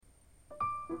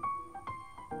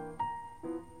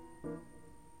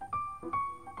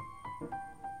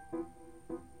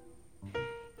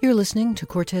You're listening to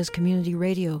Cortes Community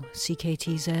Radio,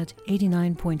 CKTZ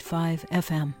 89.5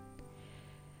 FM.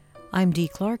 I'm Dee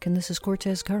Clark, and this is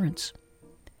Cortes Currents,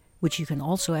 which you can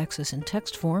also access in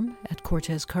text form at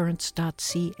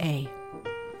cortescurrents.ca.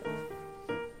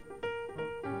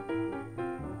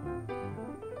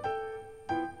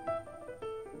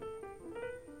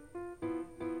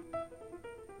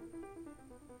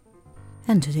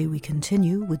 And today we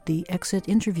continue with the Exit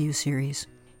interview series,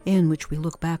 in which we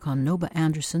look back on Noba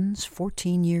Anderson's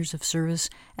 14 years of service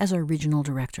as our regional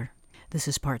director. This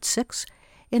is part 6,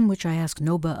 in which I ask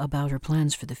Noba about her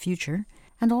plans for the future,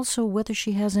 and also whether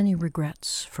she has any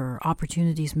regrets for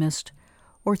opportunities missed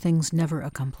or things never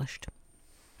accomplished.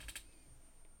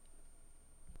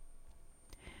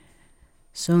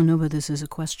 So, Noba, this is a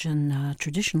question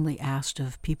traditionally asked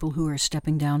of people who are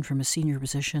stepping down from a senior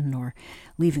position or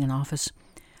leaving an office.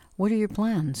 What are your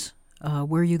plans?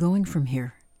 Where are you going from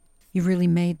here? You've really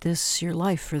made this your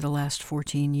life for the last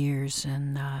 14 years,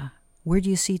 and where do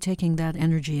you see taking that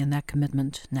energy and that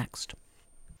commitment next?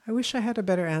 I wish I had a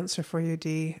better answer for you,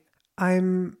 Dee.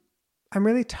 I'm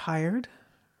really tired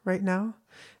right now,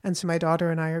 and so my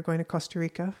daughter and I are going to Costa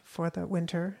Rica for the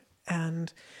winter,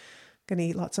 and going to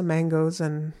eat lots of mangoes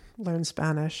and learn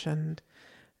Spanish and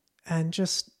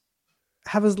just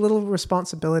have as little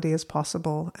responsibility as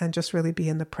possible and just really be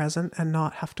in the present and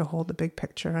not have to hold the big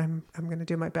picture. I'm going to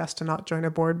do my best to not join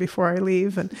a board before I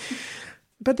leave.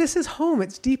 But this is home.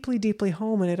 It's deeply, deeply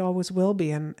home, and it always will be.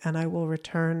 And I will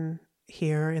return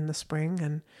here in the spring,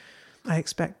 and I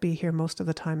expect be here most of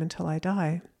the time until I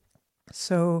die.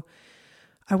 So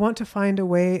I want to find a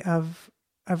way of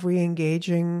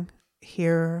re-engaging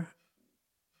here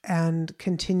and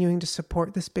continuing to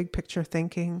support this big picture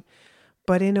thinking,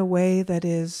 but in a way that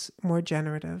is more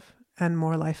generative and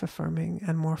more life-affirming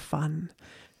and more fun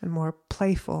and more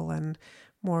playful and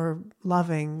more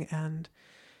loving. And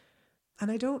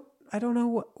I don't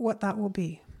know what that will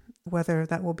be, whether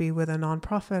that will be with a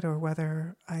nonprofit or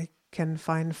whether I can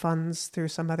find funds through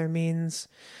some other means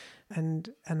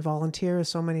and volunteer as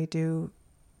so many do.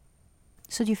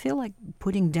 So do you feel like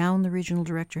putting down the regional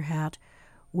director hat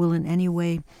will in any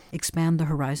way expand the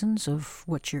horizons of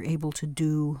what you're able to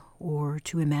do or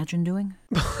to imagine doing?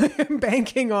 I'm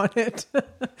banking on it.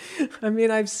 I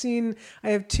mean, I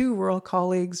have two rural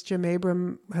colleagues. Jim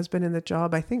Abram has been in the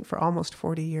job, I think, for almost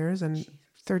 40 years and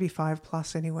 35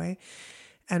 plus anyway.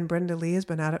 And Brenda Lee has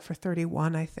been at it for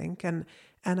 31, I think. And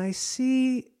I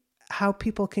see how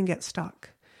people can get stuck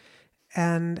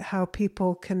and how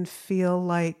people can feel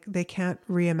like they can't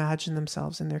reimagine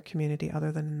themselves in their community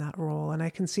other than in that role. And I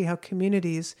can see how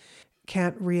communities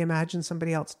can't reimagine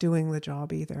somebody else doing the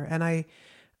job either. And I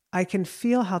can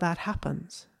feel how that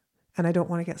happens. And I don't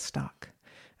want to get stuck.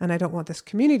 And I don't want this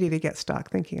community to get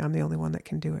stuck thinking I'm the only one that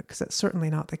can do it, because that's certainly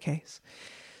not the case.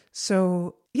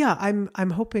 So yeah,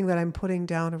 I'm hoping that I'm putting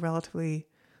down a relatively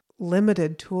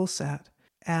limited tool set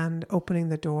and opening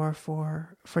the door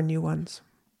for new ones.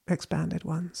 Expanded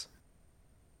ones.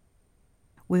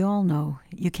 We all know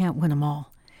you can't win them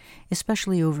all,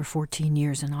 especially over 14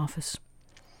 years in office.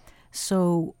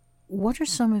 So what are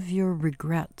some of your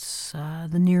regrets,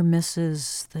 the near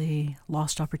misses, the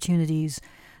lost opportunities,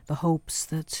 the hopes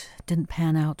that didn't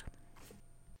pan out?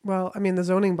 Well, I mean, the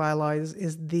zoning bylaw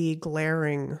is the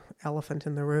glaring elephant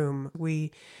in the room.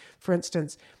 We, for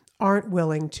instance, aren't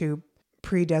willing to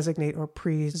pre-designate or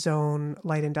pre-zone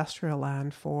light industrial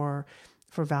land for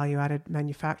value-added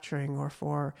manufacturing or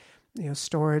for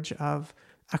storage of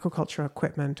agricultural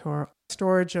equipment or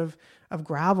storage of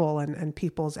gravel and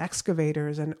people's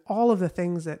excavators and all of the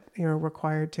things that are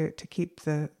required to keep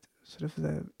the sort of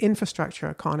the infrastructure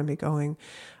economy going.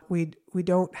 We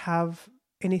don't have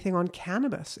anything on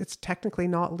cannabis. It's technically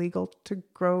not legal to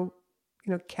grow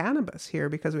cannabis here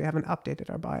because we haven't updated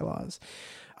our bylaws.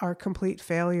 Our complete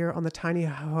failure on the tiny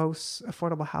house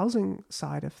affordable housing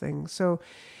side of things. So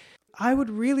I would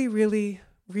really, really,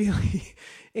 really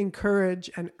encourage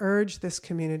and urge this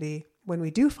community, when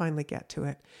we do finally get to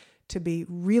it, to be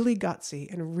really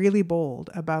gutsy and really bold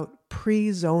about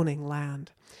pre-zoning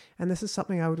land. And this is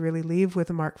something I would really leave with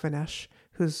Mark Vanesh,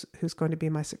 who's going to be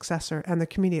my successor, and the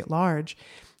community at large,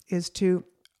 is to,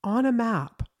 on a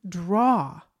map,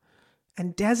 draw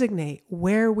and designate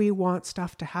where we want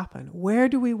stuff to happen. Where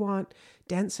do we want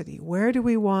density? Where do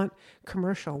we want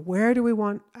commercial? Where do we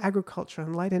want agriculture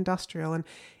and light industrial? And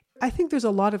I think there's a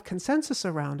lot of consensus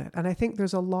around it. And I think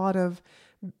there's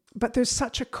but there's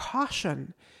such a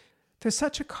caution. There's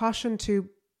such a caution to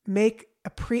make a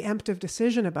preemptive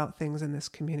decision about things in this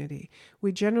community.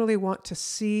 We generally want to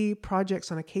see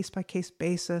projects on a case-by-case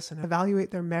basis and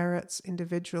evaluate their merits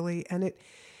individually. And it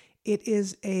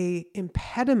is a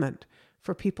impediment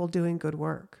for people doing good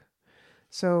work.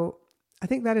 So I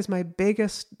think that is my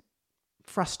biggest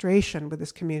frustration with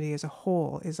this community as a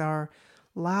whole, is our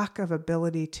lack of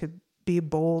ability to be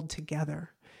bold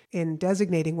together in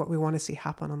designating what we want to see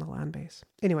happen on the land base.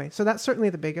 Anyway, so that's certainly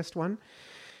the biggest one.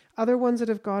 Other ones that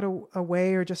have got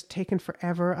away or just taken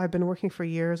forever, I've been working for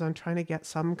years on trying to get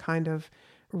some kind of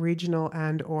regional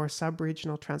and or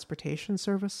sub-regional transportation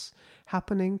service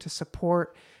happening to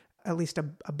support at least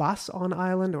a bus on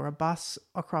island, or a bus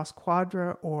across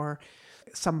Quadra, or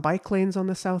some bike lanes on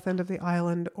the south end of the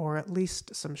island, or at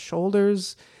least some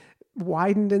shoulders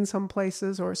widened in some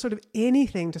places, or sort of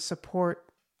anything to support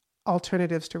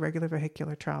alternatives to regular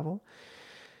vehicular travel.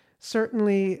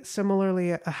 Certainly,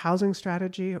 similarly, a housing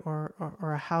strategy or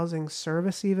a housing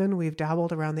service even. We've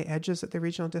dabbled around the edges at the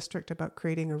regional district about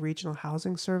creating a regional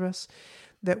housing service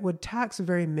that would tax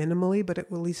very minimally, but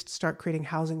it will at least start creating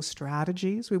housing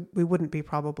strategies. We wouldn't be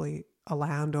probably a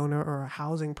landowner or a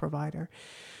housing provider.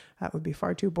 That would be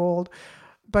far too bold.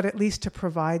 But at least to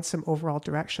provide some overall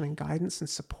direction and guidance and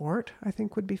support, I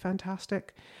think would be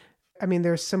fantastic. I mean,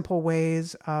 there's simple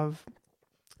ways of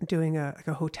doing a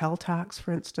hotel tax,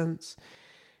 for instance.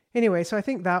 Anyway, so I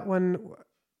think that one,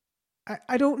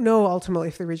 I don't know ultimately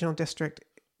if the regional district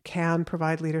can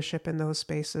provide leadership in those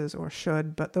spaces or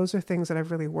should, but those are things that I've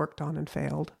really worked on and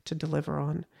failed to deliver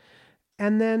on.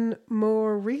 And then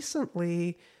more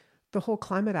recently, the whole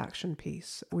climate action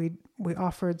piece. We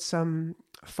offered some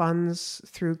funds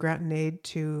through Grant and Aid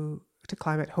to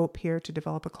Climate Hope here to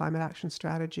develop a climate action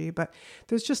strategy, but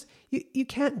there's just you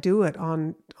can't do it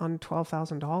on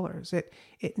 $12,000.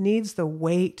 It needs the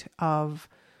weight of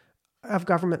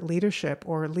government leadership,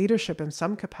 or leadership in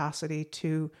some capacity,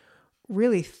 to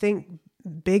really think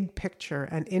big picture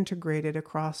and integrate it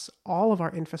across all of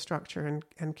our infrastructure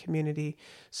and community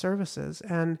services.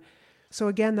 And so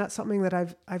again, that's something that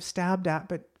I've stabbed at,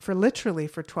 but for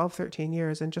 12, 13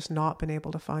 years, and just not been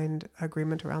able to find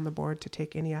agreement around the board to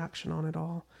take any action on it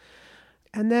all.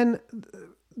 And then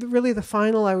really the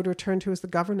final I would return to is the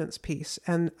governance piece.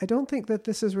 And I don't think that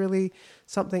this is really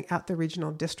something at the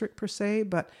regional district per se,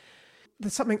 but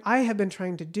something I have been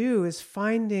trying to do is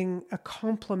finding a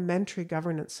complementary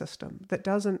governance system that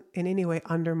doesn't in any way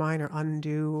undermine or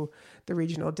undo the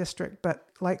regional district, but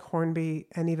like Hornby,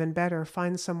 and even better,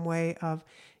 find some way of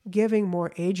giving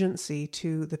more agency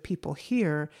to the people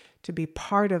here to be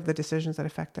part of the decisions that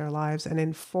affect their lives and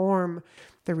inform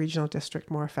the regional district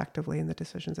more effectively in the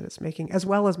decisions that it's making, as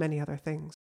well as many other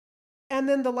things. And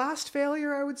then the last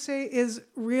failure, I would say, is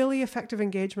really effective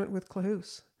engagement with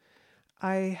Klahoose.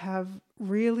 I have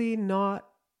really not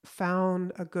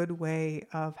found a good way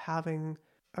of having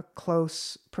a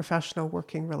close professional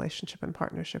working relationship and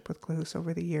partnership with Klahoose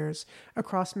over the years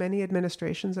across many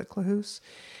administrations at Klahoose.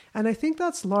 And I think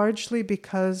that's largely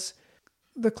because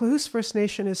the Klahoose First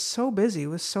Nation is so busy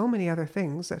with so many other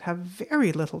things that have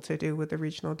very little to do with the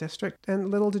regional district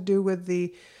and little to do with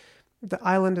the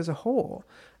island as a whole.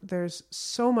 There's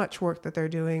so much work that they're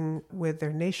doing with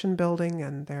their nation building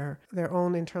and their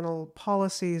own internal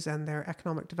policies and their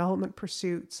economic development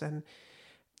pursuits, and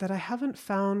that I haven't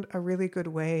found a really good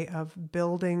way of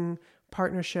building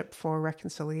partnership for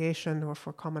reconciliation or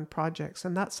for common projects.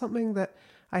 And that's something that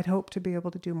I'd hope to be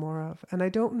able to do more of. And I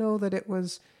don't know that it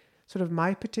was sort of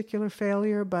my particular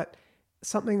failure, but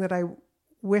something that I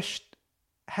wished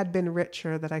had been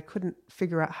richer that I couldn't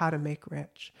figure out how to make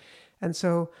rich. And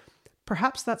so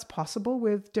perhaps that's possible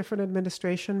with different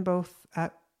administration, both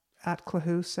at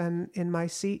Klahoose and in my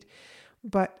seat.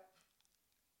 But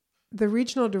the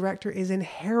regional director is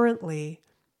inherently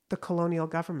the colonial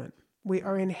government. We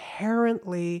are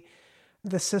inherently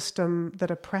the system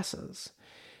that oppresses,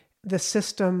 the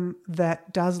system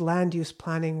that does land use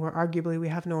planning where arguably we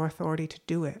have no authority to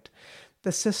do it,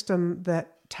 the system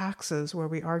that taxes where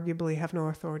we arguably have no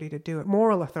authority to do it,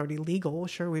 moral authority, legal,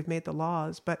 sure, we've made the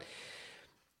laws, but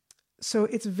so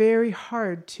it's very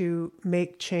hard to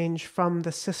make change from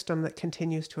the system that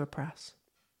continues to oppress.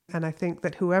 And I think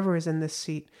that whoever is in this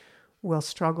seat will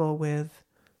struggle with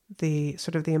the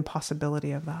sort of the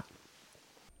impossibility of that.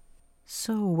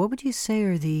 So what would you say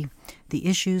are the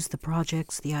issues, the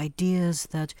projects, the ideas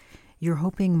that you're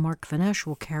hoping Mark Van Esch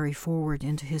will carry forward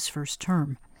into his first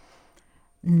term?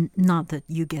 Not that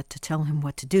you get to tell him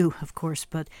what to do, of course,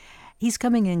 but he's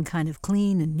coming in kind of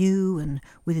clean and new and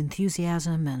with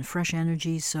enthusiasm and fresh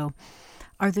energy. So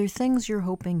are there things you're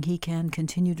hoping he can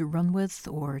continue to run with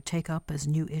or take up as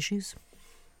new issues?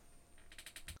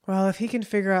 Well, if he can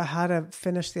figure out how to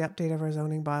finish the update of our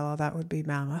zoning bylaw, that would be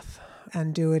mammoth,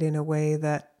 and do it in a way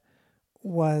that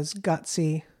was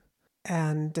gutsy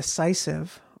and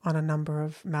decisive on a number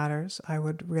of matters. I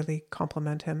would really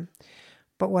compliment him.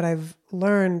 But what I've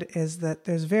learned is that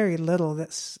there's very little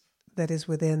that is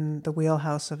within the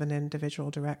wheelhouse of an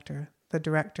individual director. The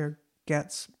director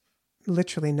gets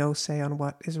literally no say on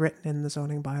what is written in the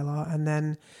zoning bylaw, and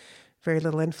then very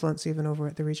little influence even over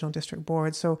at the regional district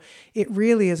board. So it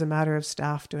really is a matter of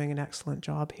staff doing an excellent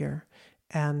job here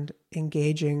and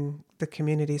engaging the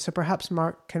community. So perhaps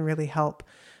Mark can really help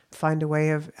find a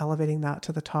way of elevating that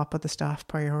to the top of the staff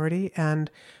priority, and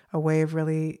a way of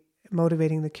really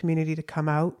motivating the community to come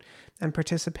out and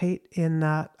participate in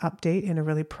that update in a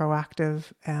really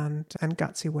proactive and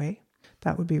gutsy way.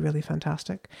 That would be really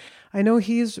fantastic. I know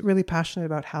he's really passionate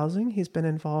about housing. He's been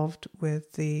involved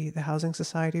with the Housing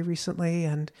Society recently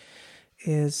and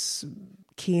is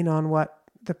keen on what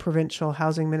the provincial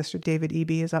housing minister, David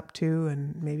Eby, is up to,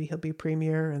 and maybe he'll be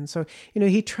premier. And so,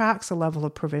 he tracks a level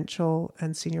of provincial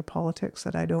and senior politics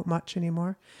that I don't much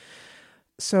anymore.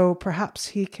 So perhaps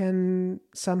he can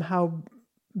somehow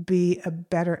be a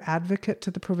better advocate to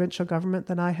the provincial government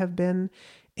than I have been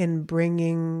in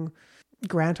bringing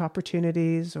grant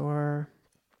opportunities or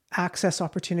access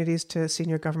opportunities to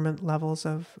senior government levels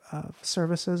of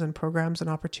services and programs and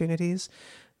opportunities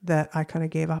that I kind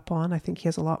of gave up on. I think he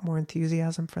has a lot more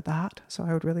enthusiasm for that. So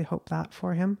I would really hope that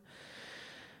for him.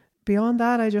 Beyond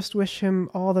that, I just wish him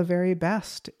all the very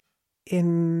best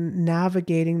in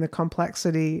navigating the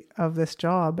complexity of this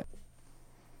job.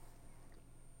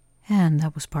 And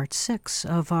that was part 6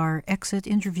 of our Exit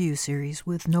interview series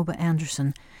with Noba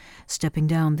Anderson, stepping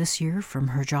down this year from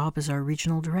her job as our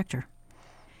regional director.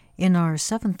 In our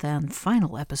 7th and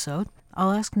final episode,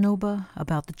 I'll ask Noba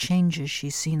about the changes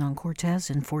she's seen on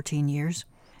Cortes in 14 years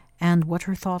and what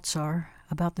her thoughts are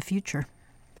about the future.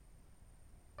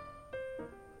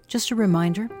 Just a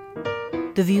reminder,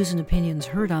 the views and opinions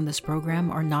heard on this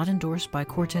program are not endorsed by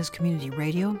Cortes Community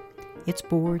Radio, its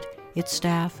board, its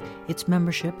staff, its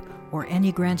membership, or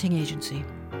any granting agency,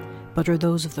 but are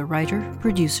those of the writer,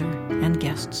 producer, and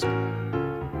guests.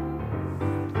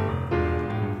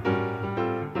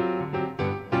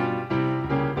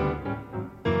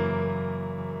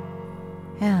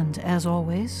 And as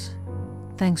always,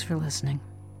 thanks for listening.